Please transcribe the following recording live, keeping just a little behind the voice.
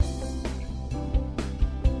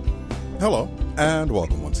Hello, and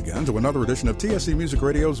welcome once again to another edition of TSC Music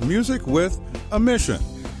Radio's Music with a Mission,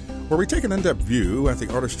 where we take an in-depth view at the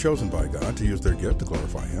artists chosen by God to use their gift to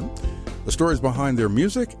glorify Him, the stories behind their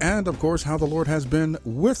music, and, of course, how the Lord has been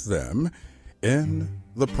with them in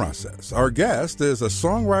the process. Our guest is a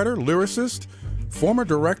songwriter, lyricist, former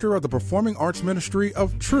director of the Performing Arts Ministry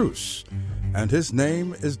of Truce, and his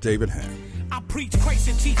name is David Ham. I preach Christ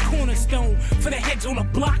and teach cornerstone for the heads on the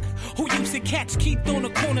block who used to catch Keith on the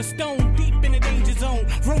cornerstone, deep in the danger zone,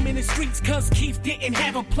 roaming the streets cause Keith didn't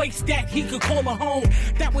have a place that he could call a home.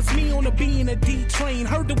 That was me on a B and a D train,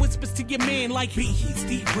 heard the whispers to your man like B, he's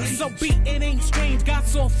deep range. So B, it ain't strange, God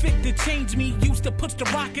saw fit to change me, used to push the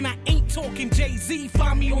rock and I ain't talking Jay-Z,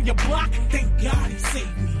 find me on your block, thank God he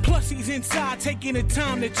saved me. Plus he's inside taking the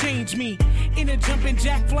time to change me, in a jumping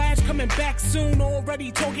jack flash, coming back soon,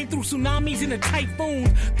 already talking through tsunamis in a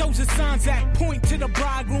typhoon. Those are signs that point to the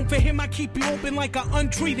bridegroom. For him I keep you open like an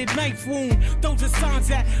untreated knife wound. Those are signs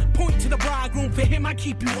that point to the bridegroom. For him I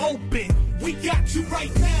keep you open. We got you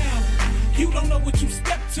right now. You don't know what you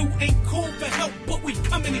step to. Ain't called for help, but we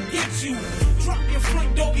coming to get you. Drop your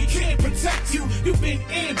front door, he can't protect you. You've been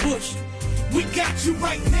ambushed. We got you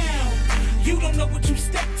right now. You don't know what you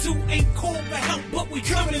step to, ain't called for help, but we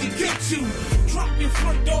coming to get you. Drop your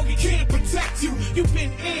front door, he can't protect you. You've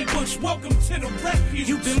been ambushed, welcome to the refuge.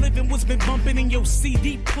 You've been living what's been bumping in your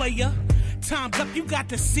CD player. Time's up, you got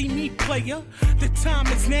to see me, player. The time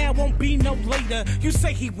is now, won't be no later. You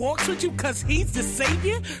say he walks with you cause he's the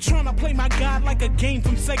savior? Trying to play my God like a game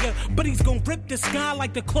from Sega, but he's gonna rip the sky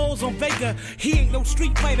like the claws on Vega. He ain't no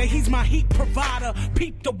street fighter, he's my heat provider.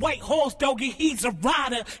 Peep the white horse, doggy, he's a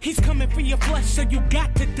rider. He's coming for your flesh, so you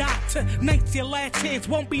got to die. Tonight's your last chance,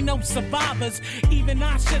 won't be no survivors. Even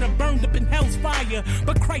I should have burned up in hell's fire,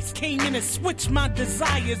 but Christ came in and switched my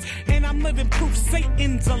desires, and I'm living proof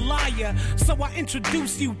Satan's a liar. So I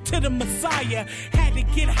introduce you to the Messiah. Had to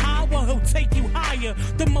get high, well he'll take you higher.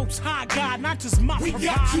 The most high God, not just my provider. We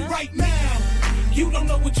got you right now. You don't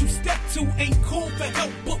know what you step to. Ain't called for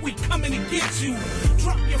help, but we coming to get you.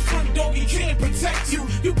 Drop your front door, he can't protect you.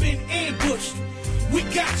 You've been ambushed. We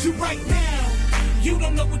got you right now. You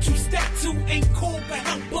don't know what you step to. Ain't called for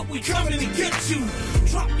help, but we coming to get you.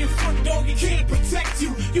 Drop your front door, he can't protect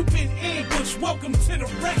you. You've been ambushed, welcome to the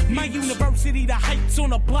refuge. My university, the heights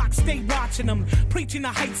on the block, stay watching them. Preaching the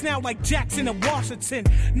heights now like Jackson and Washington.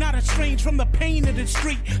 Not estranged from the pain of the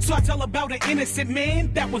street, so I tell about an innocent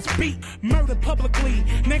man that was beat, murdered publicly.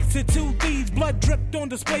 Next to two thieves, blood dripped on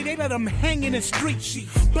display, they let him hang in the street.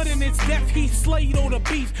 But in his death, he slayed all the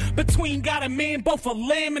beef. Between God and man, both a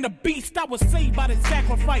lamb and a beast. I was saved by the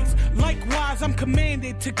sacrifice. Likewise, I'm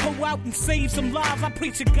commanded to go out and save some lives. I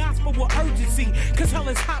preach the gospel with urgency, cause hell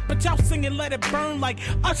is hot, but y'all singing let it burn like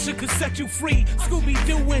Usher could set you free.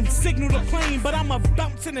 Scooby-Doo and signal the plane, but I'm a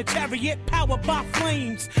bounce in a chariot powered by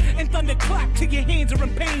flames. And thunder clap till your hands are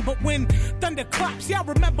in pain, but when thunder claps, y'all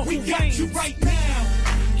remember who reigns. We got you right now.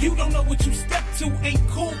 You don't know what you step to, ain't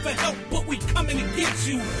called for help, but we coming to get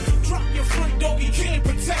you. Drop your front door, he can't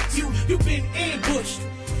protect you. You've been ambushed.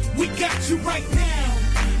 We got you right now.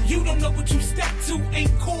 You don't know what you step to,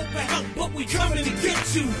 ain't called for help, but we coming to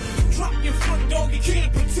get you. Drop your front door, he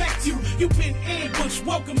can't protect you. You've been ambushed,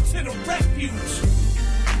 welcome to the refuge.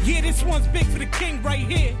 Yeah, this one's big for the king right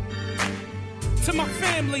here. To my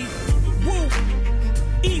family, Woo,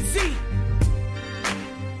 Easy,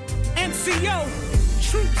 NCO,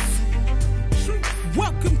 Truth,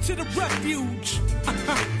 welcome to the refuge.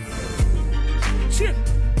 Chip.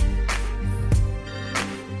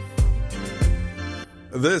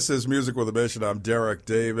 This is Music with a Mission. I'm Derek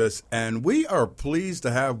Davis, and we are pleased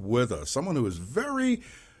to have with us someone who is very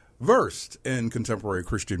versed in contemporary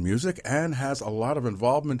Christian music and has a lot of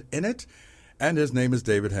involvement in it, and his name is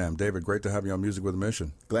David Ham. David, great to have you on Music with a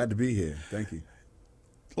Mission. Glad to be here. Thank you.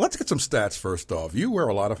 Let's get some stats first off. You wear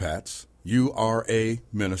a lot of hats. You are a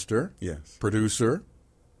minister. Yes. Producer.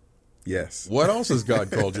 Yes. What else has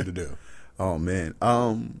God called you to do? Oh, man.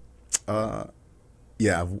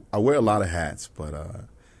 Yeah, I wear a lot of hats, but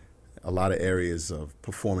a lot of areas of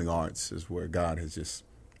performing arts is where God has just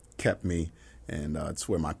kept me, and it's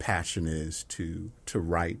where my passion is to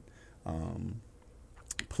write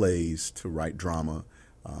plays, to write drama,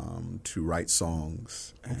 to write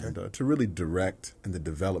songs, and to really direct and the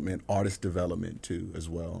development, artist development too as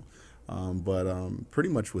well. But pretty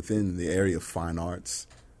much within the area of fine arts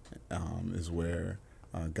is where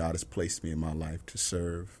God has placed me in my life to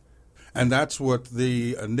serve. And that's what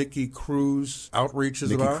the Nicky Cruz Outreach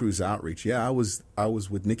is about? Nicky Cruz Outreach. Yeah, I was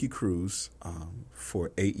with Nicky Cruz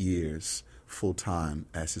for 8 years full-time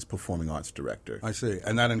as his performing arts director. I see.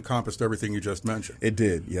 And that encompassed everything you just mentioned. It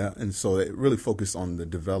did, yeah. And so it really focused on the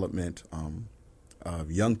development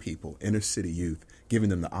of young people, inner city youth, giving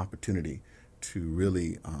them the opportunity to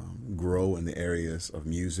really grow in the areas of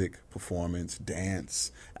music, performance,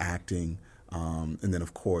 dance, acting, and then,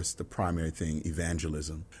 of course, the primary thing,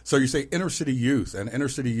 evangelism. So you say inner city youth, and inner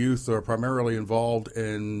city youth are primarily involved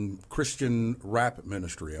in Christian rap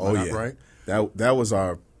ministry. Am I not right? That was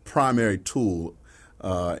our primary tool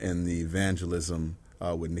in the evangelism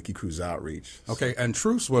with Nicky Cruz Outreach. Okay, and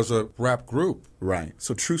Truce was a rap group. Right.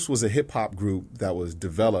 So Truce was a hip-hop group that was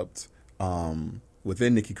developed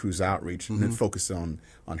within Nicky Cruz Outreach, and then focused on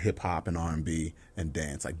hip-hop and R&B and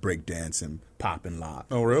dance, like break dance and pop and lock.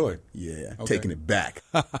 Oh, really? Yeah, Okay. taking it back.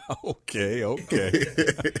 Okay.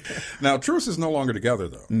 Now, Truce is no longer together,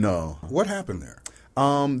 though. No. What happened there?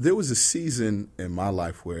 There was a season in my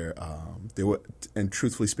life where there were, and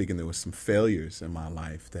truthfully speaking, there were some failures in my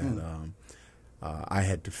life that I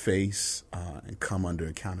had to face and come under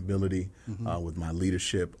accountability with my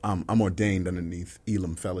leadership. I'm ordained underneath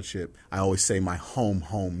Elam Fellowship. I always say my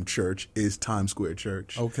home church is Times Square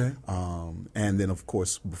Church. Okay. And then, of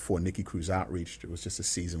course, before Nicky Cruz Outreach, it was just a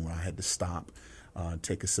season where I had to stop,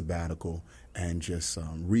 take a sabbatical, and just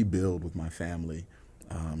rebuild with my family.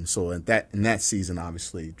 So in that season,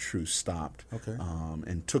 obviously, Truce stopped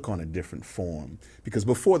and took on a different form. Because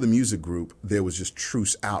before the music group, there was just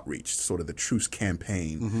Truce Outreach, sort of the Truce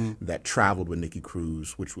campaign that traveled with Nicky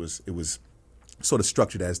Cruz, it was sort of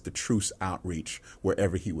structured as the Truce Outreach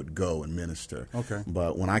wherever he would go and minister. Okay.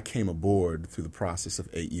 But when I came aboard through the process of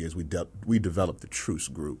 8 years, we developed the Truce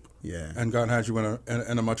group. Yeah. And God has you in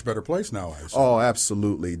a much better place now, I assume. Oh,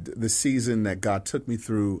 absolutely. The season that God took me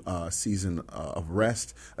through, a season of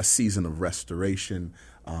rest, a season of restoration,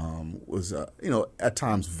 was, at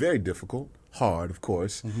times very difficult, hard, of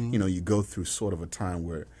course. You go through sort of a time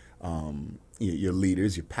where your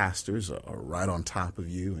leaders, your pastors are right on top of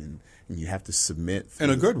you, and you have to submit. In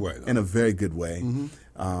a good way, though. In a very good way.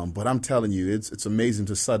 But I'm telling you, it's amazing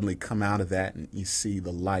to suddenly come out of that and you see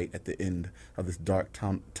the light at the end of this dark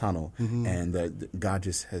tunnel, and God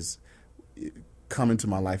just has come into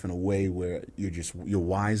my life in a way where you're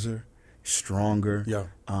wiser, stronger,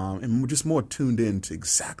 and we're just more tuned in to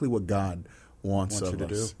exactly what God wants you of to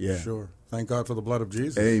us. do. Sure. Thank God for the blood of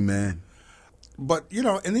Jesus. Amen. But,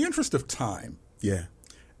 in the interest of time,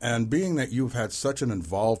 and being that you've had such an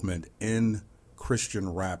involvement in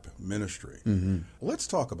Christian rap ministry, let's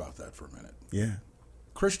talk about that for a minute. Yeah.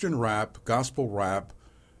 Christian rap, gospel rap,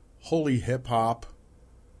 holy hip hop.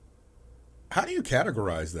 How do you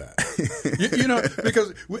categorize that?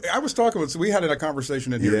 Because I was talking we had a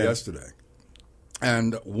conversation in here yesterday.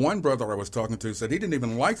 And one brother I was talking to said he didn't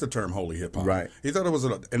even like the term holy hip hop. Right. He thought it was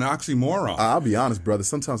an oxymoron. I'll be honest, brother.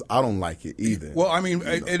 Sometimes I don't like it either. Well, I mean,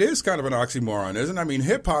 it is kind of an oxymoron, isn't it? I mean,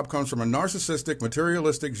 hip hop comes from a narcissistic,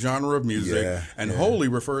 materialistic genre of music, and holy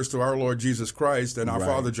refers to our Lord Jesus Christ and our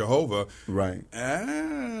Father Jehovah. Right.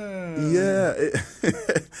 Yeah.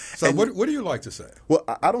 So what do you like to say? Well,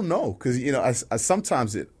 I don't know, because, I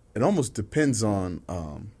sometimes it almost depends on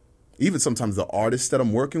even sometimes the artist that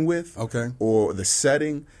I'm working with, or the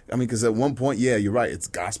setting. I mean, because at one point, you're right, it's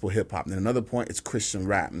gospel hip hop. And then another point, it's Christian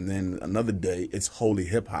rap. And then another day, it's holy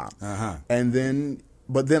hip hop.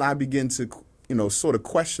 But then I begin to, sort of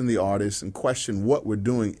question the artist and question what we're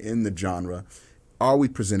doing in the genre. Are we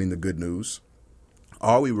presenting the good news?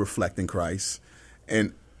 Are we reflecting Christ?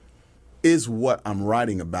 And is what I'm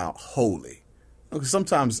writing about holy? Because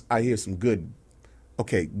sometimes I hear some good,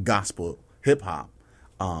 gospel hip hop.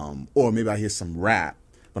 Or maybe I hear some rap,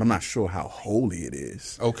 but I'm not sure how holy it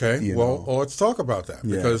is. Okay, well, let's talk about that,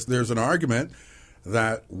 because there's an argument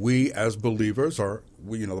that we as believers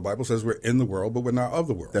the Bible says we're in the world, but we're not of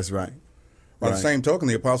the world. That's right. By the same token,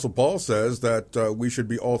 the Apostle Paul says that we should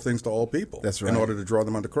be all things to all people. That's right. In order to draw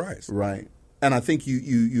them unto Christ. Right. And I think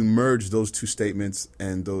you merge those two statements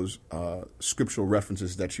and those scriptural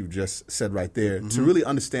references that you just said right there to really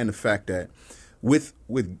understand the fact that with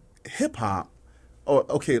hip-hop,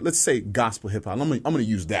 let's say gospel hip-hop. I'm going to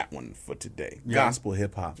use that one for today. Gospel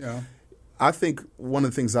hip-hop. Yeah. I think one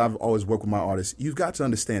of the things I've always worked with my artists, you've got to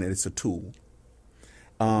understand that it's a tool.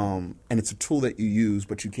 And it's a tool that you use,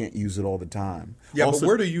 but you can't use it all the time. Yeah, also, but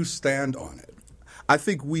where do you stand on it? I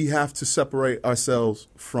think we have to separate ourselves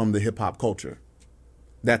from the hip-hop culture.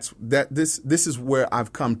 This is where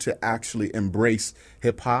I've come to actually embrace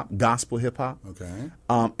hip-hop, gospel hip-hop. Okay.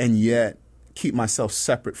 And yet keep myself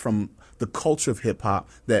separate from the culture of hip-hop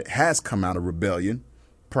that has come out of rebellion,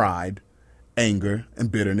 pride, anger,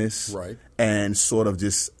 and bitterness. Right. and sort of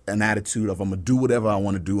just an attitude of I'm going to do whatever I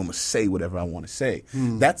want to do, I'm going to say whatever I want to say.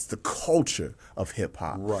 That's the culture of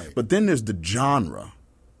hip-hop. Right. But then there's the genre.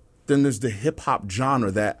 Then there's the hip-hop genre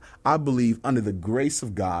that I believe under the grace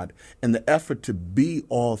of God and the effort to be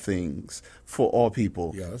all things for all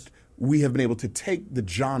people, Yes. we have been able to take the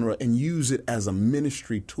genre and use it as a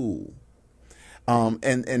ministry tool.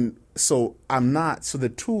 And so so the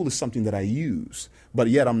tool is something that I use, but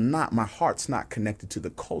yet my heart's not connected to the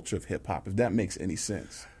culture of hip hop, if that makes any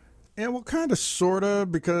sense. Yeah, well, kind of, sort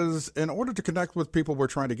of, because in order to connect with people we're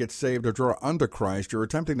trying to get saved or draw under Christ, you're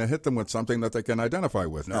attempting to hit them with something that they can identify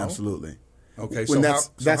with. No? Absolutely. Okay, When so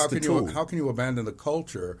that's the tool. how can you abandon the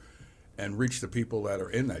culture and reach the people that are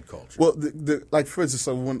in that culture? Well, like for instance,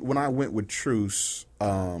 so when I went with Truce,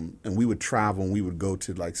 and we would travel and we would go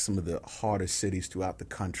to like some of the harder cities throughout the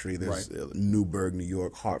country. There's Newburgh, New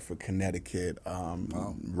York, Hartford, Connecticut,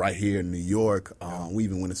 right here in New York. We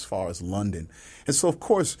even went as far as London. And so, of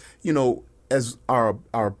course, as our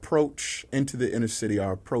approach into the inner city,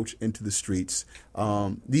 our approach into the streets,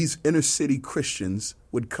 these inner city Christians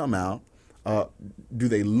would come out. Do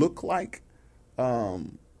they look like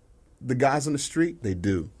the guys on the street? They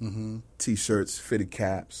do. Mm-hmm. T-shirts, fitted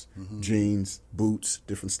caps, jeans, boots,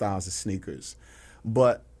 different styles of sneakers.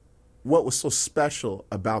 But what was so special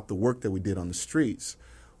about the work that we did on the streets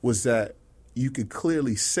was that you could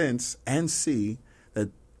clearly sense and see that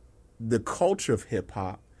the culture of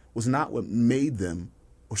hip-hop was not what made them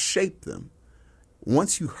or shaped them.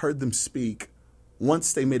 Once you heard them speak,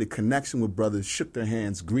 once they made a connection with brothers, shook their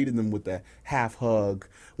hands, greeted them with a half hug,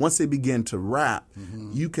 once they began to rap,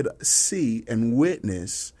 you could see and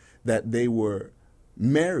witness that they were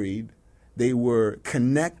married, they were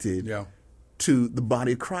connected to the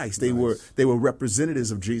body of Christ. They were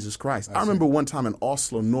representatives of Jesus Christ. I remember one time in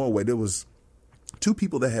Oslo, Norway, there was two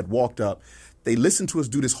people that had walked up. They listened to us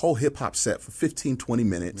do this whole hip-hop set for 15, 20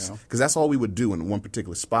 minutes, because that's all we would do in one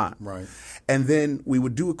particular spot. Right. And then we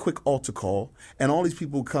would do a quick altar call, and all these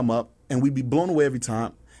people would come up, and we'd be blown away every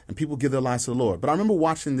time, and people give their lives to the Lord. But I remember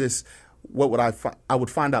watching this, I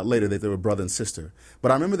would find out later that they were brother and sister.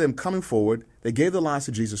 But I remember them coming forward. They gave their lives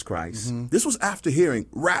to Jesus Christ. This was after hearing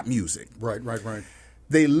rap music. Right.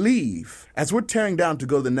 They leave. As we're tearing down to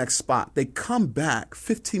go to the next spot, they come back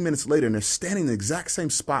 15 minutes later, and they're standing in the exact same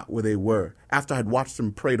spot where they were after I had watched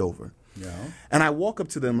them prayed over. Yeah. And I walk up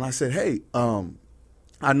to them, and I said, hey,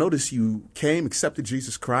 I noticed you came, accepted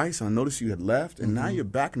Jesus Christ, and I noticed you had left, and now you're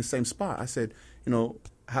back in the same spot. I said,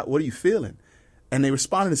 what are you feeling? And they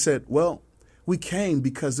responded and said, well, we came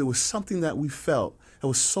because there was something that we felt that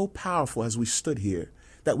was so powerful as we stood here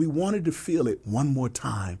that we wanted to feel it one more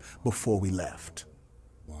time before we left.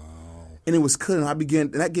 And it was clear,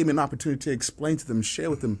 and that gave me an opportunity to explain to them and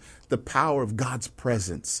share with them the power of God's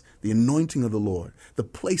presence, the anointing of the Lord, the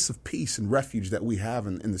place of peace and refuge that we have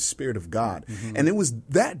in the Spirit of God. And it was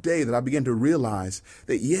that day that I began to realize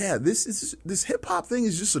that, this hip-hop thing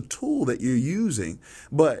is just a tool that you're using.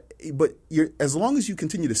 But as long as you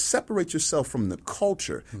continue to separate yourself from the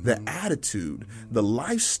culture, the attitude, the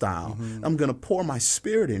lifestyle, I'm going to pour my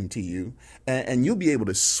Spirit into you, and you'll be able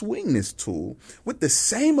to swing this tool with the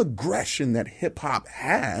same aggression that hip-hop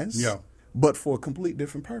has, but for a complete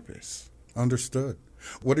different purpose. Understood.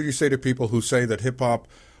 What do you say to people who say that hip-hop,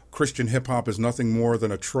 Christian hip-hop, is nothing more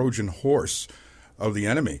than a Trojan horse of the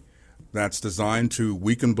enemy that's designed to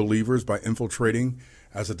weaken believers by infiltrating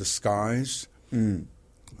as a disguise?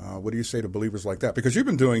 What do you say to believers like that? Because you've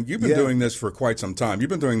been doing this for quite some time. You've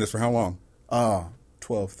been doing this for how long?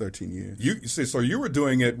 12, 13 years. You see, so you were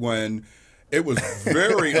doing it when it was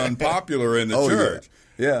very unpopular in the church.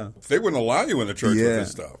 Yeah. They wouldn't allow you in the church with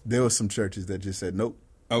this stuff. There were some churches that just said, nope.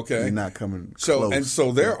 Okay. You're not coming close. And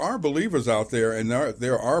so there are believers out there, and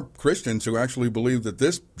there are Christians who actually believe that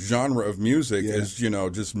this genre of music is,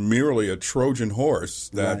 just merely a Trojan horse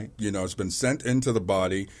that, has been sent into the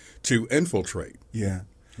body to infiltrate. Yeah.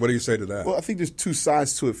 What do you say to that? Well, I think there's two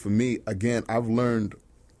sides to it for me. Again, I've learned,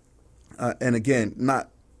 and again, not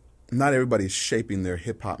everybody is shaping their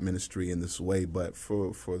hip-hop ministry in this way, but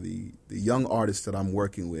for the young artists that I'm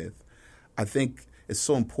working with, I think it's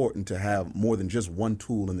so important to have more than just one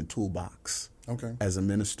tool in the toolbox as a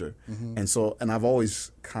minister. And I've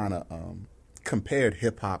always kind of compared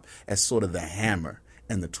hip-hop as sort of the hammer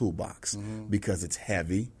in the toolbox because it's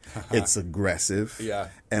heavy, it's aggressive,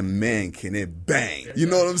 and man, can it bang. You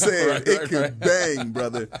know what I'm saying? It can bang,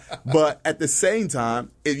 brother. But at the same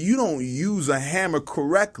time, if you don't use a hammer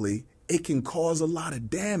correctly, it can cause a lot of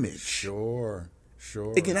damage. Sure.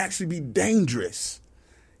 It can actually be dangerous.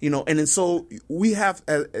 And then so we have,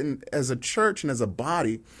 as a church and as a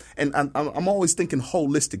body, and I'm always thinking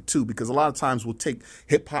holistic too, because a lot of times we'll take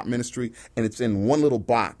hip hop ministry and it's in one little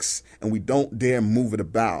box and we don't dare move it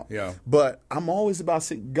about. Yeah. But I'm always about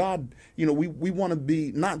saying, God, we want to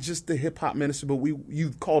be not just the hip hop ministry, but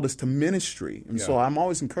you've called us to ministry. And so I'm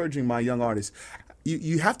always encouraging my young artists,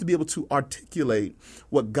 you have to be able to articulate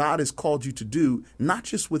what God has called you to do, not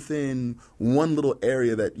just within one little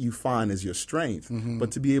area that you find as your strength,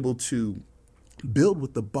 but to be able to build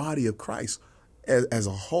with the body of Christ as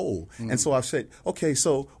a whole. And so I've said, okay,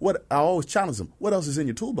 so what I always challenge them, what else is in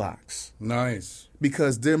your toolbox? Nice.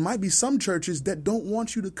 Because there might be some churches that don't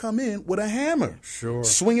want you to come in with a hammer, Sure,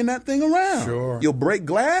 swinging that thing around. Sure. You'll break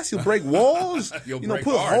glass, you'll break walls, You'll break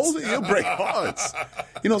put hearts. holes in, you'll break hearts.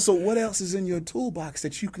 So what else is in your toolbox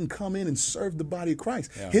that you can come in and serve the body of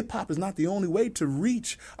Christ? Yeah. Hip hop is not the only way to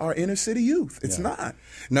reach our inner city youth. It's not.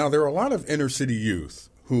 Now, there are a lot of inner city youth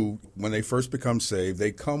who, when they first become saved,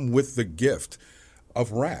 they come with the gift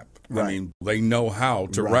of rap. Right. I mean, they know how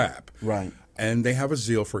to rap. Right. And they have a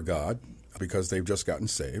zeal for God because they've just gotten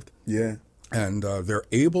saved. Yeah. And they're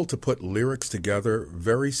able to put lyrics together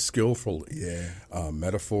very skillfully. Yeah.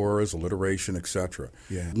 Metaphors, alliteration, etc.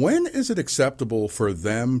 Yeah. When is it acceptable for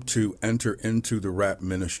them to enter into the rap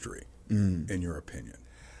ministry, in your opinion?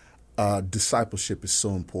 Discipleship is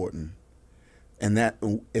so important. And that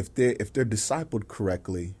if they're discipled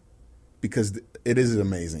correctly, because it is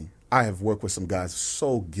amazing. I have worked with some guys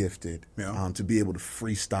so gifted to be able to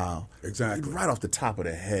freestyle Exactly. right off the top of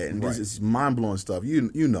their head, and Right. it's mind blowing stuff. You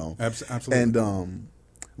know, Absolutely. And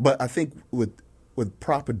but I think with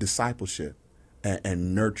proper discipleship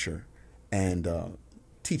and nurture and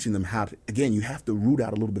teaching them how to, again, you have to root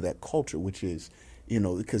out a little bit of that culture, which is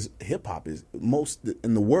because hip hop is most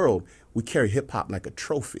in the world, we carry hip hop like a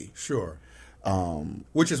trophy. Sure.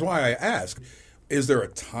 Which is why I ask, is there a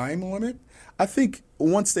time limit? I think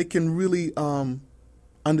once they can really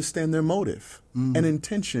understand their motive and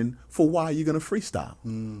intention for why you're going to freestyle,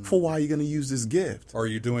 for why you're going to use this gift. Or are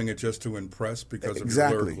you doing it just to impress because of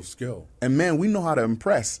Exactly. your lyrical skill? And man, we know how to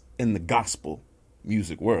impress in the gospel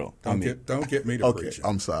music world. Don't get me to okay, preach it.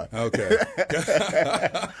 I'm sorry. Okay.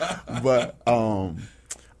 But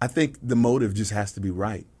I think the motive just has to be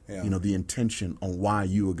right. Yeah. The intention on why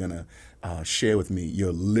you are going to share with me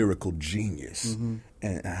your lyrical genius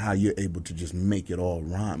and how you're able to just make it all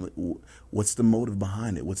rhyme. What's the motive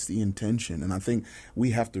behind it? What's the intention? And I think we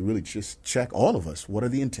have to really just check, all of us, what are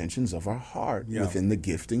the intentions of our heart within the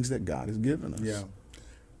giftings that God has given us? Yeah.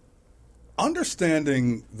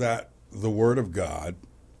 Understanding that the Word of God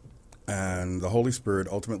and the Holy Spirit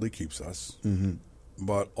ultimately keeps us,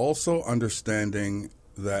 but also understanding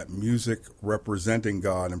that music representing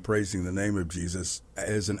God and praising the name of Jesus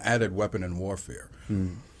is an added weapon in warfare.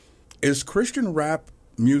 Is Christian rap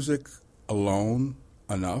music alone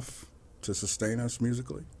enough to sustain us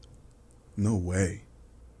musically? No way.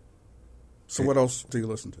 So what else do you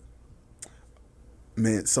listen to?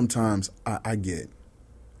 Man, sometimes I get,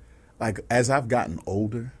 like, as I've gotten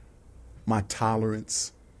older, my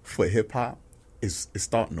tolerance for hip-hop is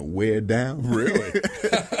starting to wear down. Really?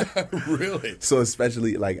 Really? So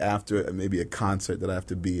especially like after maybe a concert that I have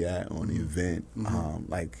to be at or an event,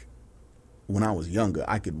 like when I was younger,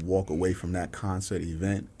 I could walk away from that concert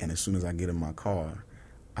event, and as soon as I get in my car,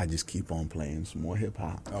 I just keep on playing some more hip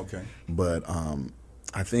hop. Okay. But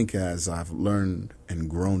I think as I've learned and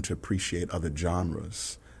grown to appreciate other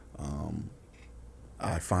genres,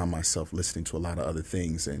 I find myself listening to a lot of other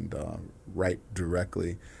things and right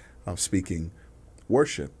directly speaking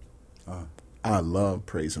worship. I love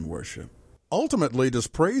praise and worship. Ultimately, does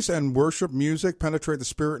praise and worship music penetrate the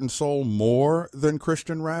spirit and soul more than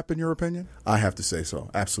Christian rap, in your opinion? I have to say so.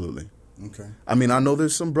 Absolutely. Okay. I mean, I know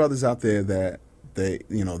there's some brothers out there that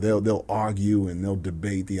they'll argue and they'll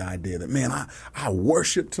debate the idea that, man, I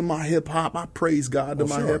worship to my hip hop, I praise God to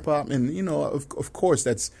my hip hop, and of course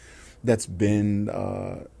that's been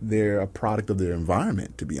they're a product of their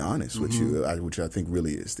environment, to be honest with you, which I think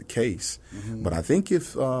really is the case. But I think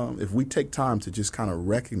if we take time to just kind of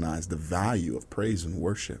recognize the value of praise and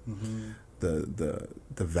worship, the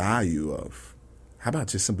value of, how about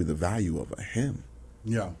just simply the value of a hymn?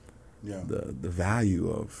 Yeah. The value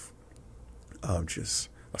of just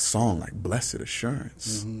a song like Blessed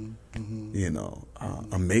Assurance,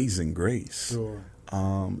 Amazing Grace. Sure.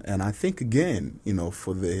 And I think, again,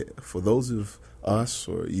 for those of us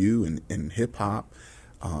or you in hip hop,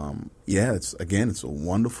 it's a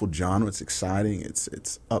wonderful genre. It's exciting. It's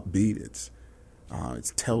upbeat.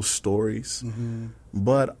 It tells stories.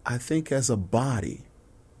 But I think as a body,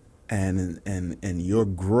 and your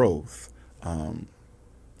growth,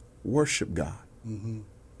 worship God,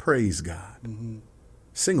 praise God.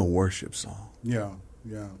 Sing a worship song. Yeah,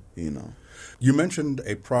 yeah. You know. You mentioned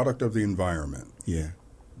a product of the environment. Yeah.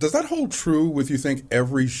 Does that hold true with, you think,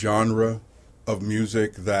 every genre of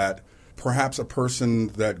music, that perhaps a person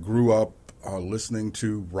that grew up listening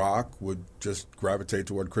to rock would just gravitate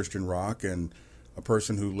toward Christian rock, and a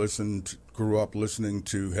person who grew up listening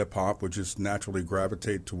to hip-hop would just naturally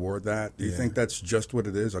gravitate toward that? Do you think that's just what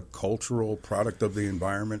it is, a cultural product of the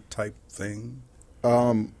environment type thing?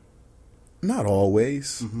 Not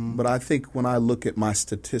always, but I think when I look at my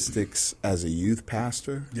statistics as a youth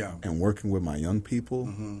pastor and working with my young people,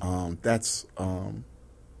 that's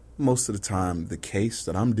most of the time the case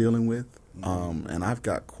that I'm dealing with. And I've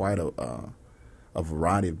got quite a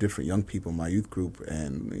variety of different young people in my youth group.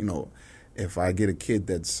 And, you know, if I get a kid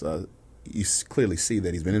that's you clearly see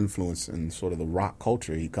that he's been influenced in sort of the rock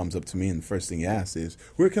culture, he comes up to me and the first thing he asks is,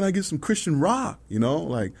 where can I get some Christian rock? You know,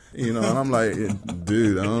 like, you know, and I'm like,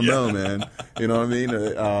 dude, I don't know, man. You know what I mean?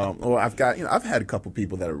 Or I've got, you know, I've had a couple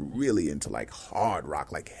people that are really into like hard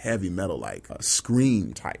rock, like heavy metal, like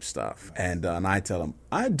scream type stuff. And I tell them,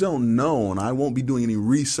 I don't know, and I won't be doing any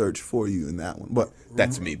research for you in that one. But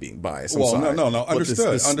that's me being biased. I'm sorry. No, But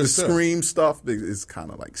understood. The scream stuff is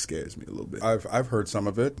kind of like scares me a little bit. I've heard some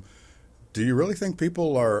of it. Do you really think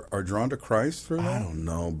people are drawn to Christ through that? I don't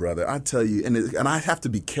know, brother. I tell you, and I have to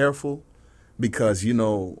be careful because, you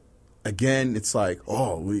know, again, it's like,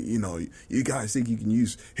 you know, you guys think you can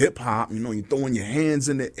use hip hop, you know, you're throwing your hands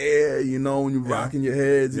in the air, you know, and you're rocking your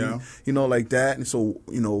heads, and, you know, like that. And so,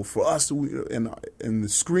 you know, for us, and the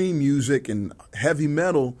scream music and heavy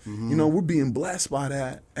metal, you know, we're being blessed by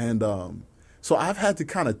that. And so I've had to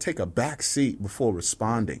kind of take a back seat before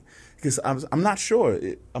responding. Because I'm not sure.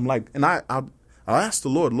 I'm like, and I'll ask the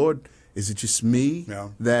Lord, is it just me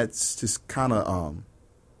that's just kind of,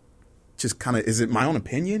 is it my own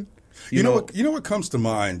opinion? You know what comes to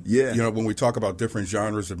mind? Yeah. You know, when we talk about different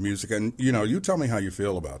genres of music, and, you know, you tell me how you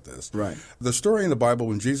feel about this. Right. The story in the Bible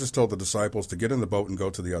when Jesus told the disciples to get in the boat and go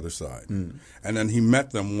to the other side. And then he met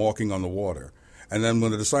them walking on the water. And then when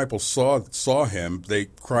the disciples saw him, they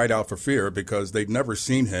cried out for fear because they'd never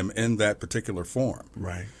seen him in that particular form.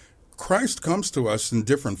 Right. Christ comes to us in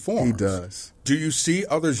different forms. He does. Do you see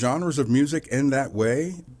other genres of music in that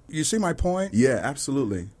way? You see my point? Yeah,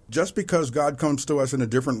 absolutely. Just because God comes to us in a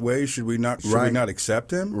different way, should we not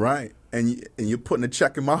accept him? Right. And you're putting a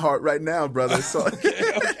check in my heart right now, brother. So,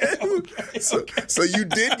 so you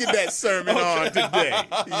did get that sermon on today.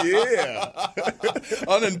 Yeah.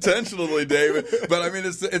 Unintentionally, David. But I mean,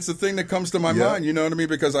 it's the thing that comes to my mind. You know what I mean?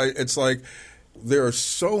 Because it's like, there are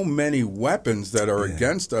so many weapons that are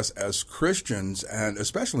against us as Christians, and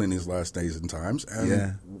especially in these last days and times.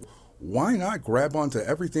 And why not grab onto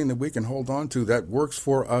everything that we can hold on to that works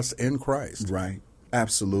for us in Christ? Right.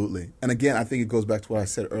 Absolutely. And again, I think it goes back to what I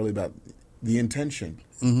said earlier about the intention,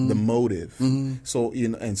 the motive. So, you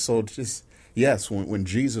know, and so just, yes, when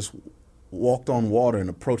Jesus walked on water and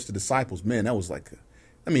approached the disciples, man, that was like,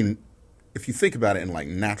 I mean, if you think about it in like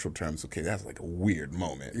natural terms, okay, that's like a weird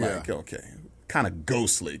moment. Like, okay, kind of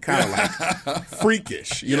ghostly, kind of like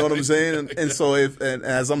freakish. You know what I'm saying? And so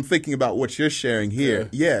as I'm thinking about what you're sharing here,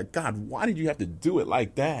 God, why did you have to do it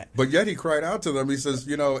like that? But yet he cried out to them. He says,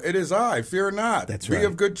 you know, it is I, fear not. That's Be right.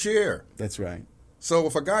 of good cheer. That's right. So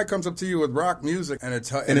if a guy comes up to you with rock music and if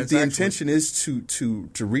the intention is to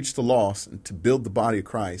reach the lost and to build the body of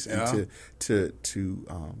Christ and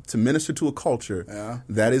to minister to a culture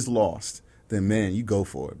that is lost, then man, you go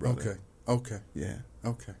for it, brother. Okay. Yeah.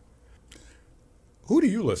 Okay. Who do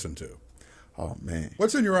you listen to? Oh man.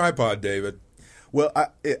 What's in your iPod, David? Well,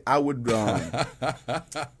 I would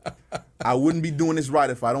I wouldn't be doing this right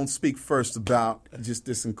if I don't speak first about just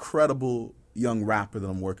this incredible young rapper that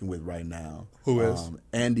I'm working with right now. Who is?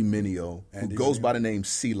 Andy Mineo, who goes by the name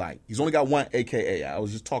C-Light. He's only got one AKA. I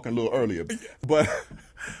was just talking a little earlier.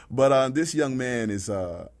 But this young man is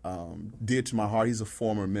dear to my heart. He's a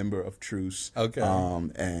former member of Truce. Okay.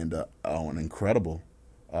 And an incredible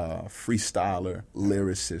freestyler,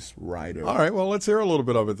 lyricist, writer. All right, well, let's hear a little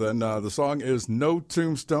bit of it then. The song is No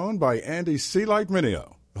Tombstone by Andy C-Light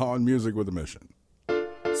Mineo on Music with a Mission.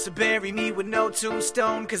 So bury me with no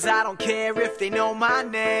tombstone, 'cause I don't care if they know my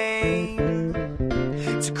name.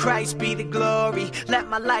 To Christ be the glory, let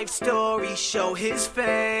my life story show his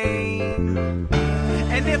fame.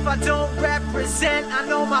 And if I don't represent, I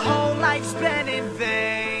know my whole life's been in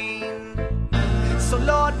vain. So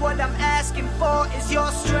Lord, what I'm asking for is your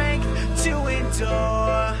strength to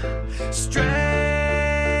endure. Strength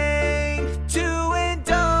to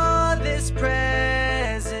endure this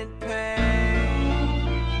present pain.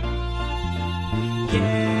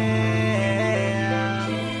 Yeah.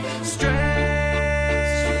 Strength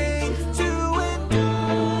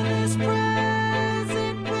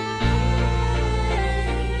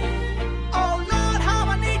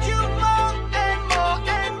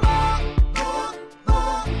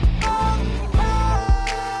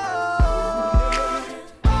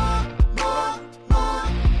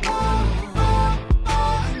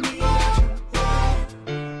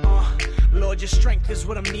your strength is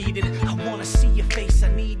what I'm needing. I wanna see your face,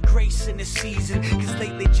 I need grace in this season. Cause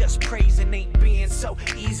lately just praising ain't being so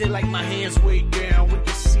easy. Like my hands way down with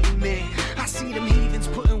the cement. I see them heathens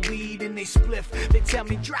putting weed in they spliff. They tell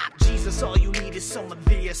me drop Jesus, all you need is some of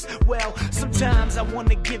this. Well, sometimes I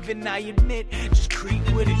wanna give and I admit, just creep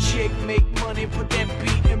with a chick, make money, put that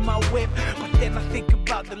beat in my whip. But then I think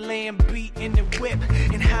about the lamb beating and whip,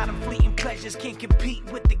 and how them fleeting pleasures can't compete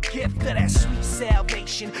with the gift of that sweet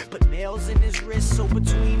salvation. But nails in his wrist, so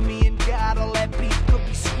between me and God, all that beef could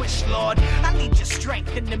be squished, Lord. I need your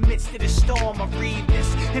strength in the midst of the storm. I read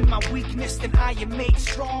this in my weakness, then I am made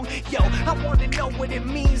strong. Yo, I wanna know what it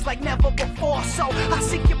means like never before. So I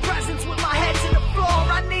seek your presence with my head to the floor.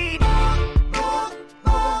 I need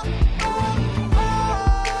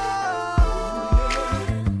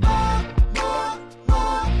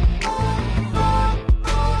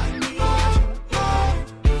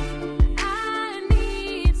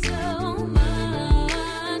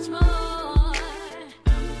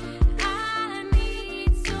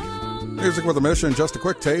Music with a Mission, just a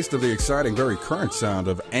quick taste of the exciting, very current sound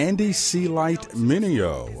of Andy Sealight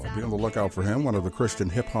Mineo. Be on the lookout for him, one of the Christian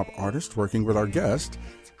hip-hop artists working with our guest,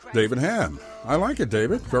 David Ham. I like it,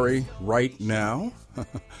 David. Very right now.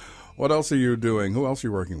 What else are you doing? Who else are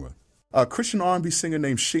you working with? A Christian R&B singer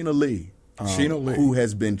named Sheena Lee. Sheena Lee. Who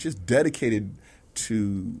has been just dedicated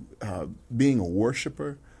to being a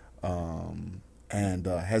worshiper and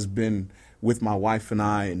has been with my wife and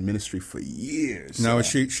I in ministry for years. Now, is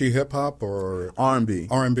she hip-hop or? R&B.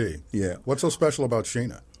 R&B. Yeah. What's so special about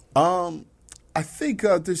Sheena? I think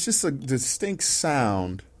there's just a distinct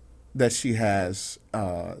sound that she has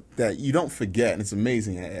that you don't forget, and it's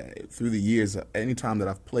amazing. Through the years, anytime that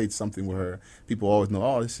I've played something with her, people always know,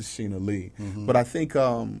 oh, this is Sheena Lee. Mm-hmm. But I think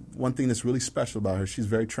one thing that's really special about her, she's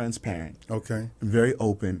very transparent. Okay. And very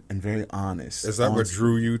open and very honest. Is that what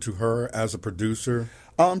drew you to her as a producer?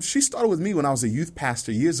 She started with me when I was a youth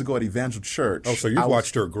pastor years ago at Evangel Church. Oh, so you've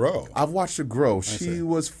watched her grow. I've watched her grow. She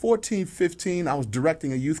was 14, 15. I was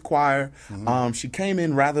directing a youth choir. Mm-hmm. She came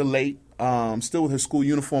in rather late, still with her school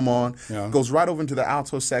uniform on, goes right over into the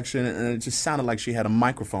alto section, and it just sounded like she had a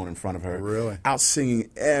microphone in front of her. Really? Out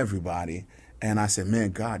singing everybody. And I said,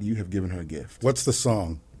 man, God, you have given her a gift. What's the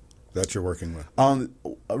song that you're working with?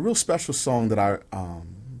 A real special song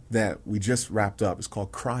that we just wrapped up is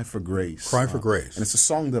called Cry for Grace. Cry for Grace. And it's a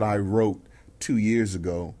song that I wrote 2 years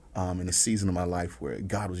ago in a season of my life where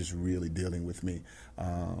God was just really dealing with me.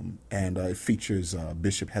 And it features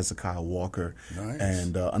Bishop Hezekiah Walker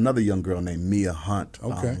and another young girl named Mia Hunt,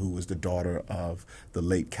 who was the daughter of the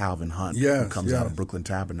late Calvin Hunt, who comes out of Brooklyn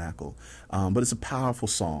Tabernacle. But it's a powerful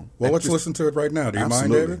song. Well, let's listen to it right now. Do you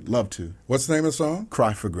mind, David? Love to. What's the name of the song?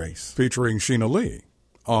 Cry for Grace. Featuring Sheena Lee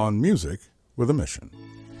on Music with a Mission.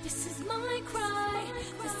 This is my cry,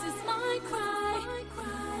 this is my cry, cry,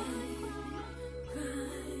 cry.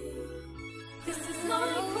 This is my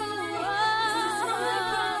cry,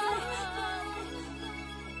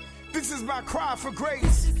 this is my cry for grace.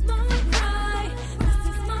 this is my cry, this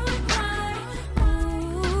is my cry.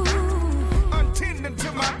 Ooh. Untending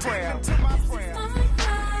to my prayer. This is my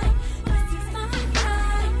cry, this is my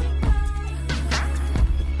cry.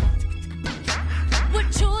 What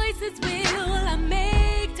choices will I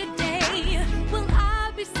make today? Will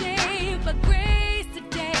I be saved by grace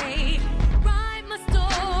today? Write my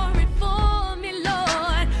story for me,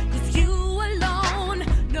 Lord, 'cause you alone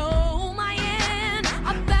know my end.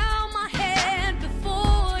 I bow my head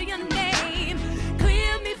before your name.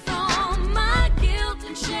 Clear me from my guilt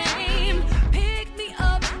and shame. Pick me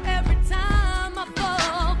up every time I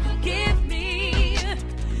fall. Forgive me.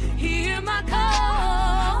 Hear my call.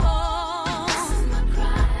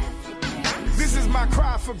 This is my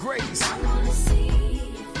cry for grace. I wanna see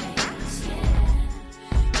your face, yeah.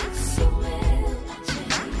 If you will, I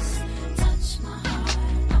chase. Touch my heart,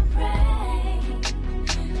 I pray.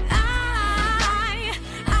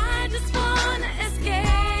 I just wanna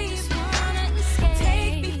escape.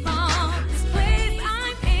 Take me from this place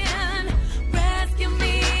I'm in. Rescue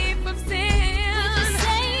me from sin.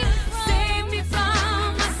 Save me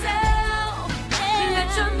from myself. Let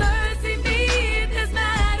your mercy be this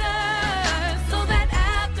matter, so that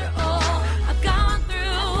after all I've gone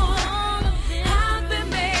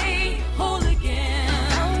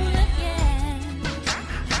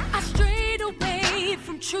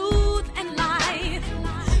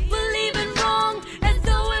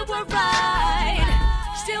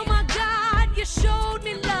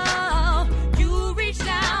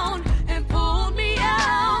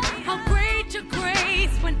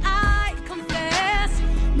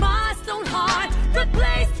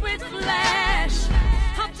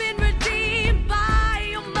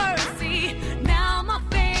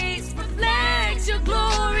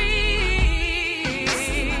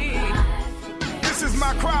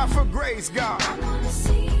praise God. I wanna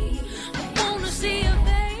see your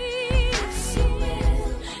face.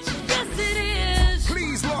 Yes, it is.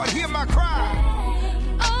 Please, Lord, hear my cry.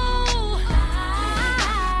 Oh,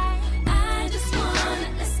 I just wanna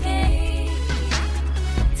escape.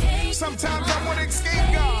 Sometimes I want to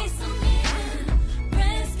escape, God.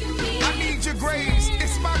 Rescue me. I need your grace.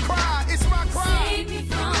 It's my cry. It's my cry. Save me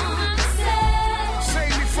from myself.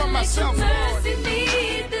 Save me from myself, Let your Lord. mercy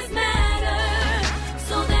meet this matter,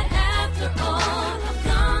 so that after all I've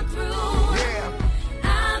gone through, Yeah.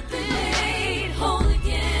 I've been made whole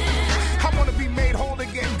again. I want to be made whole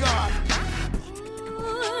again, God.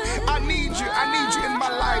 I need you. I need you in my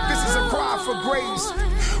life. This is a cry for grace.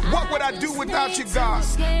 What would I do without you, God?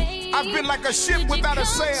 I've been like a ship without a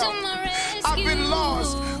sail. I've been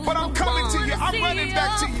lost, but I'm coming to you. I'm running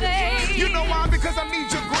back to you. You know why? Because I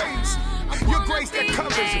need your grace. Your grace that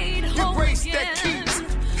covers me. Your grace that keeps.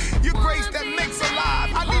 Your grace that makes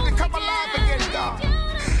alive. I need to come alive again, God.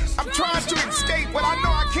 I'm trying to escape, but I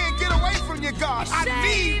know I can't get away from you, God. I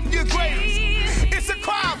need your grace. It's a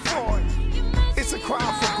cry for it. It's a cry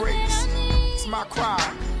for grace. It's my cry.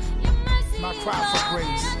 My cry for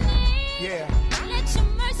grace. Yeah. Let your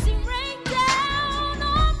mercy rain down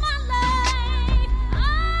on my life.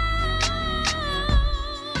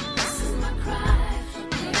 This is my cry for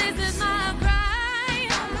grace. This is my cry.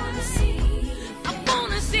 I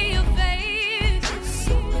wanna see your face.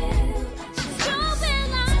 Your will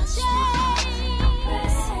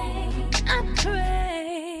I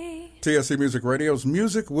pray. TSC Music Radio's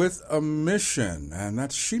Music with a Mission, and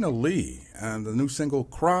that's Sheena Lee and the new single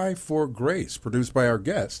Cry for Grace, produced by our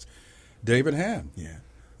guest, David Ham. Yeah.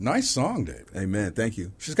 Nice song, David. Amen. Thank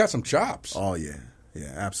you. She's got some chops. Oh, yeah.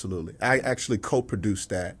 Yeah, absolutely. I actually co-produced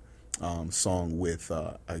that song with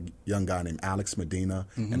a young guy named Alex Medina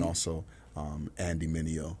and also Andy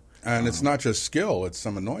Mineo. And it's not just skill, it's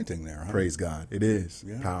some anointing there, huh? Praise God. It is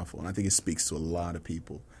Yeah. powerful. And I think it speaks to a lot of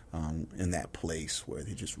people in that place where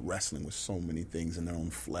they're just wrestling with so many things in their own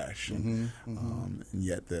flesh. And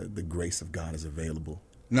yet the grace of God is available.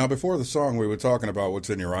 Now, before the song, we were talking about what's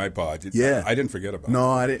in your iPod. Yeah. I didn't forget about it. No,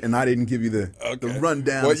 I didn't, and I didn't give you the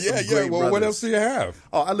rundown. Well, of some great Well, what brothers. else do you have?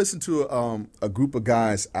 Oh, I listened to a group of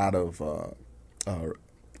guys out of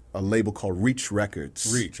a label called Reach Records.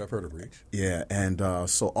 Reach. I've heard of Reach. Yeah, and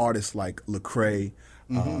so artists like Lecrae,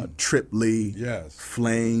 Trip Lee, Yes.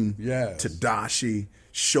 Flame, Yes. Tadashi,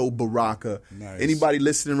 Sho Baraka. Nice. Anybody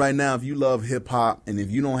listening right now, if you love hip hop and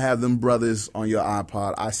if you don't have them brothers on your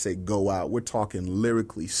iPod, I say go out. We're talking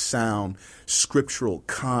lyrically sound, scriptural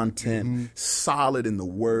content, solid in the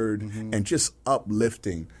word, and just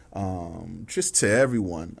uplifting. Just to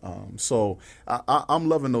everyone. So I'm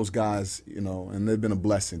loving those guys, and they've been a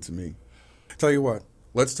blessing to me. Tell you what,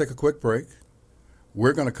 let's take a quick break.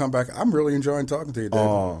 We're going to come back. I'm really enjoying talking to you, David.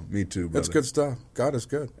 Oh, me too, brother. That's good stuff. God is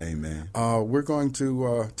good. Amen. We're going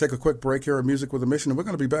to take a quick break here at Music with a Mission, and we're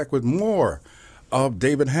going to be back with more of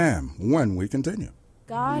David Ham when we continue.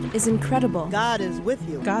 God is incredible. God is with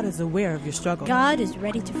you. God is aware of your struggle. God is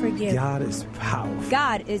ready to forgive. God is powerful.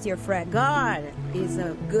 God is your friend. God is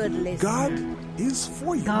a good listener. God is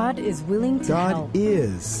for you. God is willing to God help.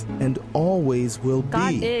 is and always will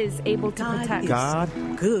God be. is able to protect. God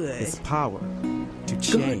good. is power to God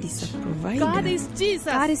change. is a provider. God is Jesus.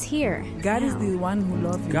 God is here. God is the one who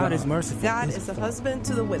loves you. God is merciful. God is a husband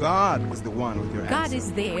to the widow. God is the one with your God answer.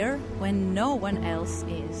 is there when no one else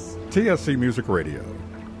is. TSC Music Radio,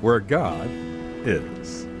 where God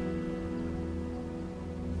is.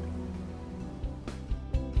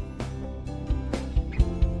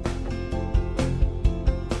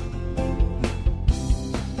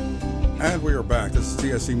 And we are back. This is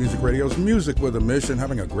TSC Music Radio's Music with a Mission,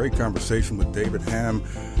 having a great conversation with David Ham,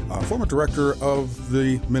 former director of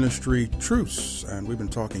the ministry Truce. And we've been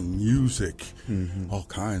talking music, all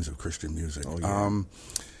kinds of Christian music. Oh, yeah.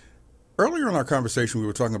 Earlier in our conversation, we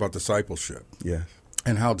were talking about discipleship. Yes.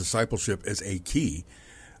 And how discipleship is a key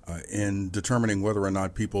in determining whether or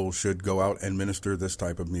not people should go out and minister this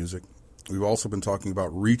type of music. We've also been talking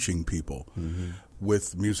about reaching people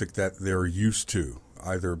with music that they're used to,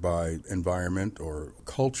 either by environment or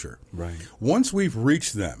culture. Right. Once we've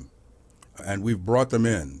reached them and we've brought them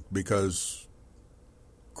in, because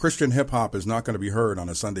Christian hip-hop is not going to be heard on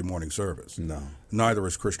a Sunday morning service. No. Neither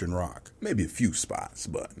is Christian rock. Maybe a few spots,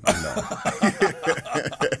 but no.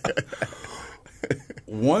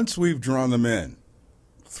 Once we've drawn them in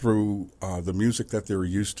through the music that they're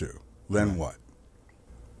used to, then what?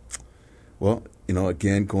 Well,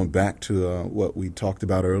 again, going back to what we talked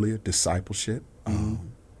about earlier, discipleship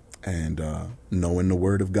and knowing the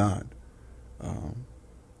Word of God.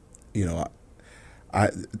 I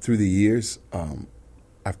through the years,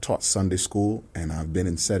 I've taught Sunday school, and I've been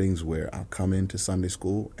in settings where I'll come into Sunday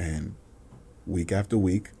school, and week after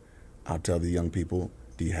week, I'll tell the young people,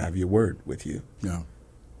 do you have your word with you? Yeah.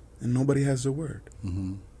 And nobody has their word,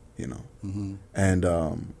 you know.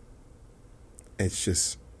 And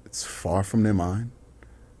it's far from their mind.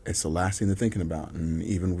 It's the last thing they're thinking about. And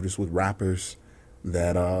even just with rappers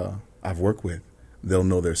that I've worked with, they'll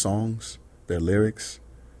know their songs, their lyrics,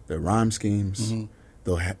 their rhyme schemes.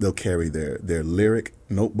 They'll carry their lyric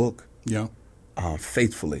notebook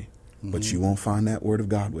faithfully, but you won't find that word of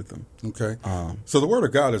God with them. Okay. So the word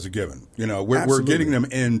of God is a given. You know, we're Absolutely. getting them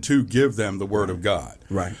in to give them the word of God.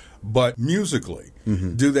 Right. But musically,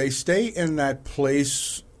 do they stay in that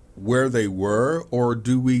place where they were, or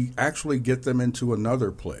do we actually get them into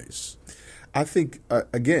another place? I think,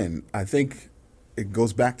 again, it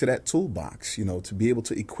goes back to that toolbox, you know, to be able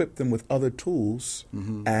to equip them with other tools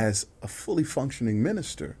as a fully functioning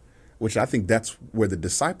minister, which I think that's where the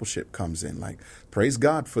discipleship comes in. Like, praise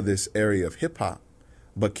God for this area of hip hop,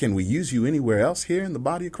 but can we use you anywhere else here in the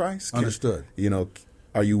body of Christ? Understood. You know,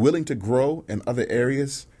 are you willing to grow in other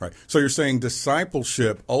areas? Right. So you're saying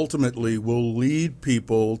discipleship ultimately will lead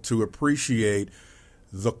people to appreciate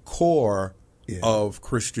the core of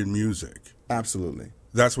Christian music. Absolutely.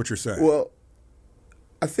 That's what you're saying. Well,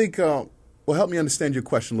 I think, help me understand your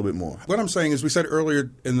question a little bit more. What I'm saying is, we said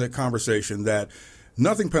earlier in the conversation that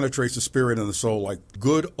nothing penetrates the spirit and the soul like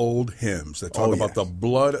good old hymns that talk about the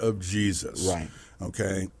blood of Jesus. Right.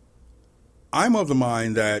 Okay. I'm of the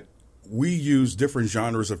mind that we use different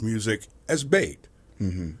genres of music as bait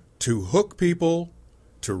to hook people,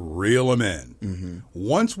 to reel them in.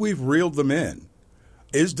 Once we've reeled them in,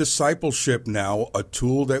 is discipleship now a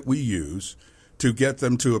tool that we use to get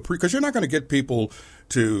them to because you're not going to get people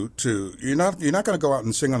to you're not going to go out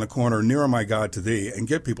and sing on the corner, "Nearer my God to thee," and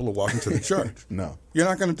get people to walk into the church. No. You're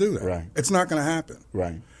not going to do that. Right. It's not going to happen.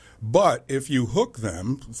 Right. But if you hook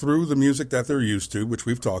them through the music that they're used to, which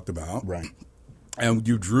we've talked about, right, and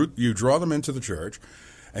you draw them into the church,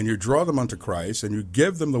 and you draw them unto Christ, and you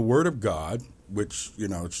give them the Word of God, which, you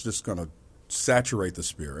know, it's just going to saturate the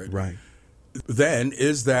spirit. Right. Then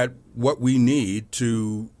is that what we need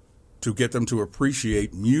to get them to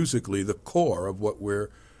appreciate musically the core of what we're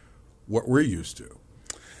used to?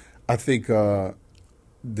 I think the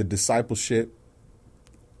discipleship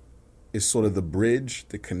is sort of the bridge,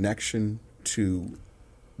 the connection to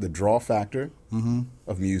the draw factor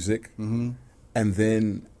of music, and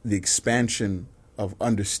then the expansion of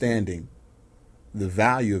understanding the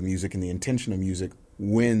value of music and the intention of music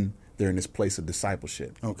when they're in this place of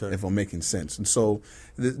discipleship, if I'm making sense. And so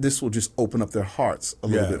this will just open up their hearts a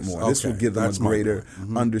little bit more. This will give them a greater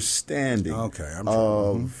understanding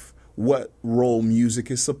of what role music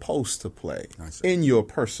is supposed to play in your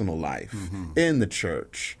personal life, in the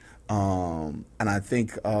church. And I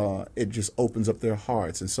think it just opens up their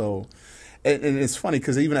hearts. And so, and it's funny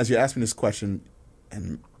because even as you ask me this question,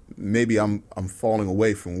 and maybe I'm falling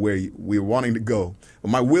away from where we're wanting to go, but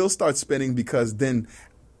my wheels start spinning because then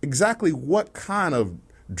exactly what kind of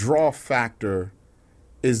draw factor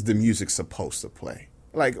is the music supposed to play?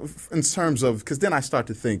 Like in terms of, because then I start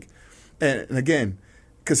to think, and again,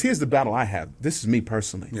 because here's the battle I have. This is me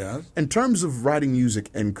personally. Yes. In terms of writing music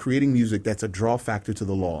and creating music that's a draw factor to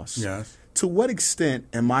the lost. Yes. To what extent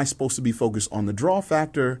am I supposed to be focused on the draw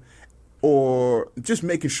factor or just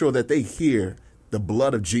making sure that they hear the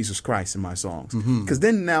blood of Jesus Christ in my songs? Because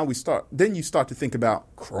then you start to think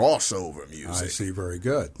about crossover music. I see. Very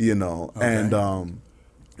good. You know, and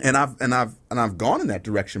I've gone in that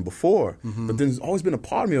direction before, but then there's always been a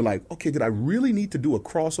part of me like, okay, did I really need to do a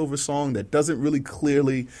crossover song that doesn't really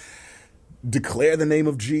clearly declare the name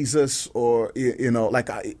of Jesus, or you know, like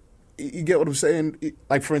you get what I'm saying?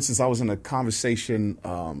 Like for instance, I was in a conversation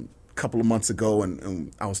a couple of months ago,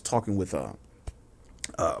 and I was talking with a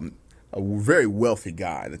very wealthy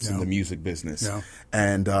guy that's in the music business,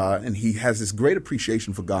 and he has this great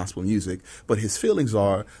appreciation for gospel music. But his feelings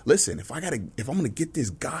are, listen, if I'm going to get this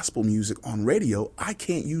gospel music on radio, I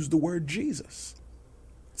can't use the word Jesus.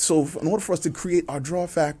 So in order for us to create our draw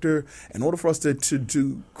factor, in order for us to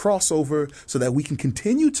do crossover so that we can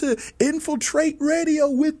continue to infiltrate radio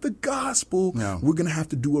with the gospel, we're going to have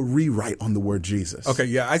to do a rewrite on the word Jesus. Okay,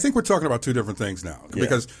 yeah, I think we're talking about two different things now.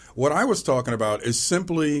 Because what I was talking about is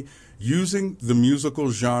simply using the musical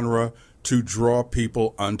genre to draw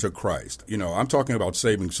people unto Christ. You know, I'm talking about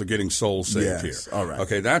saving, so getting souls saved here. All right.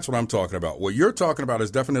 Okay, that's what I'm talking about. What you're talking about is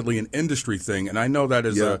definitely an industry thing, and I know that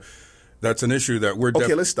is that's an issue that we're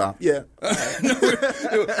okay, let's stop. Yeah.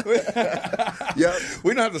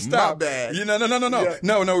 We don't have to stop. My bad. No.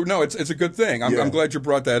 Yeah. No. It's a good thing. I'm glad you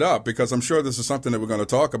brought that up because I'm sure this is something that we're going to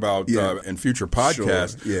talk about in future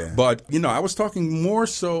podcasts. Sure. Yeah. But, I was talking more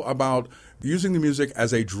so about using the music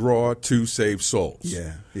as a draw to save souls.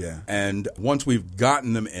 Yeah. And once we've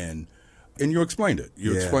gotten them in, and you explained it.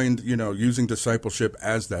 You explained, using discipleship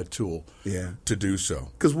as that tool to do so.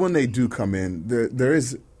 Because when they do come in, there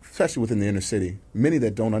is, especially within the inner city, many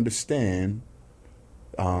that don't understand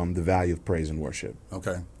the value of praise and worship.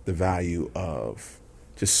 Okay. The value of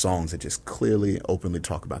just songs that just clearly, openly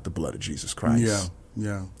talk about the blood of Jesus Christ.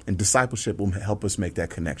 Yeah. And discipleship will help us make that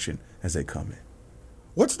connection as they come in.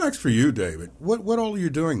 What's next for you, David? What all are you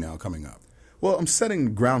doing now coming up? Well, I'm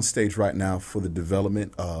setting ground stage right now for the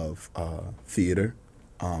development of theater.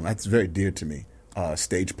 That's very dear to me.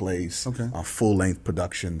 Stage plays, full-length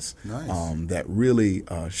productions that really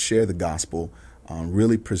share the gospel,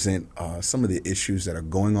 really present some of the issues that are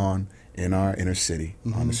going on in our inner city,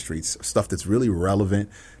 on the streets, stuff that's really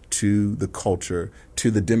relevant to the culture,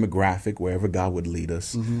 to the demographic, wherever God would lead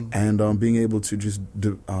us, and being able to just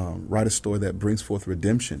write a story that brings forth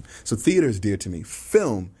redemption. So theater is dear to me.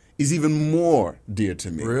 Film is even more dear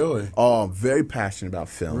to me. Really? Oh, very passionate about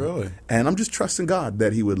film. Really? And I'm just trusting God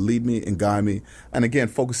that he would lead me and guide me. And again,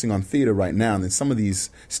 focusing on theater right now. And then some of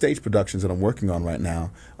these stage productions that I'm working on right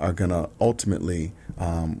now are going to ultimately,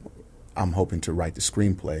 I'm hoping to write the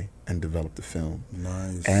screenplay and develop the film.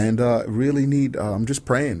 Nice. And really need, I'm just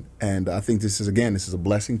praying. And I think this is a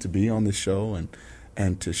blessing to be on this show and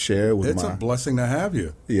to share with It's a blessing to have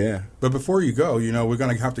you. Yeah. But before you go, we're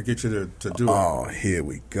going to have to get you to do it. Oh, here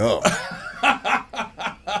we go.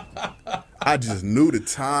 I just knew the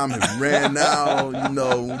time had ran out,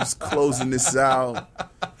 we're just closing this out.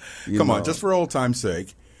 Come on, just for old time's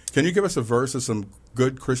sake, can you give us a verse of some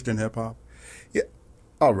good Christian hip-hop? Yeah.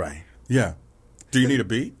 All right. Yeah. Do you need a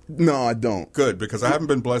beat? No, I don't. Good, because I haven't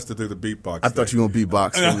been blessed to do the beatbox. I thought you were going to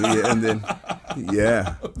beatbox for me, and then,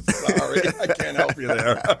 yeah. Sorry, I can't help you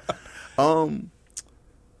there. Well,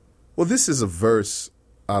 this is a verse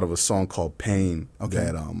out of a song called Pain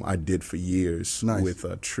that I did for years with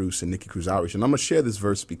Truce and Nikki Cruz Outreach. And I'm going to share this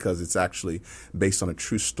verse because it's actually based on a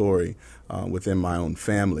true story within my own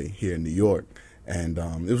family here in New York. And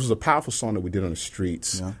it was a powerful song that we did on the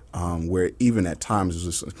streets where even at times there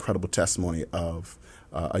was this incredible testimony of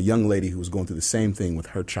a young lady who was going through the same thing with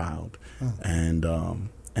her child.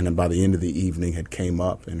 And then by the end of the evening had came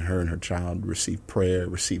up and her child received prayer,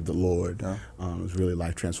 received the Lord. It was really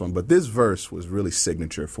life transforming. But this verse was really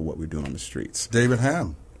signature for what we're doing on the streets. David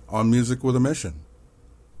Ham on Music with a Mission.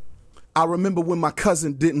 I remember when my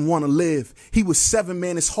cousin didn't want to live. He was 7,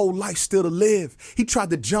 man, his whole life still to live. He tried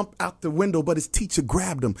to jump out the window, but his teacher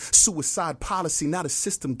grabbed him. Suicide policy, now the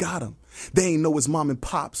system got him. They ain't know his mom and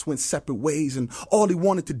pops went separate ways, and all he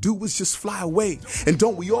wanted to do was just fly away. And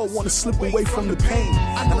don't we all want to slip away from the pain?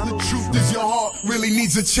 I know the truth is your heart really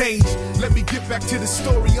needs a change. Let me get back to the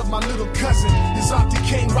story of my little cousin. His auntie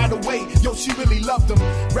came right away. Yo, she really loved him.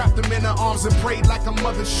 Wrapped him in her arms and prayed like a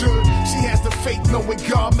mother should. She has the faith knowing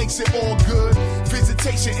God makes it all good.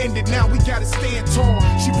 Visitation ended, now we gotta stand tall.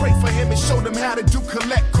 She prayed for him and showed him how to do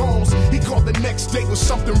collect calls. He called the next day with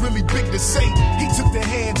something really big to say. He took the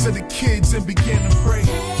hands of the kids and began to pray.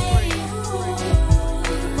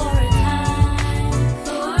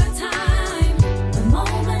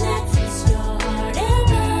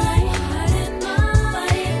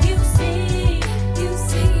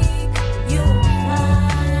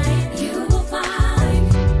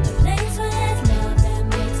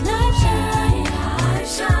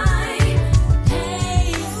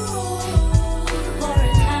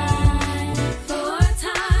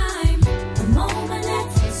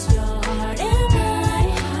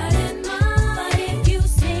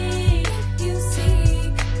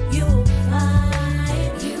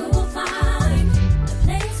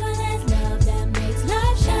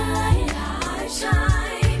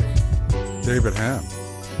 David Ham,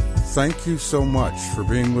 thank you so much for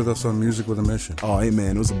being with us on Music with a Mission. Oh,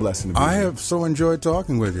 amen. It was a blessing to be I here. have so enjoyed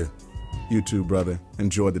talking with you. You too, brother.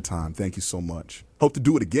 Enjoyed the time. Thank you so much. Hope to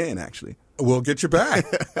do it again, actually. We'll get you back.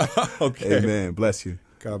 Okay. Amen. Bless you.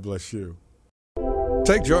 God bless you.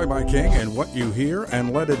 Take joy, my King, in what you hear,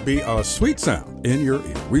 and let it be a sweet sound in your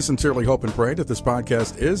ear. We sincerely hope and pray that this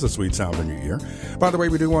podcast is a sweet sound in your ear. By the way,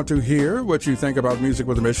 we do want to hear what you think about Music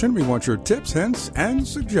with a Mission. We want your tips, hints, and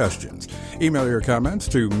suggestions. Email your comments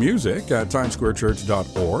to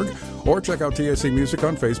music@timesquarechurch.org or check out TSC Music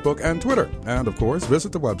on Facebook and Twitter. And, of course,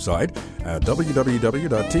 visit the website at www.tscnyc.org/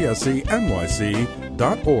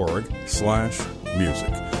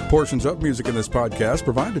 music. Portions of music in this podcast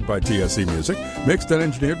provided by TSC Music, mixed and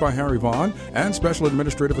engineered by Harry Vaughn, and special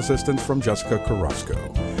administrative assistance from Jessica Carrasco.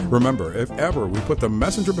 Remember, if ever we put the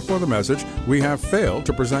messenger before the message, we have failed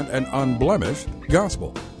to present an unblemished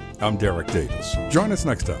gospel. I'm Derek Davis. Join us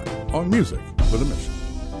next time on Music with a Mission.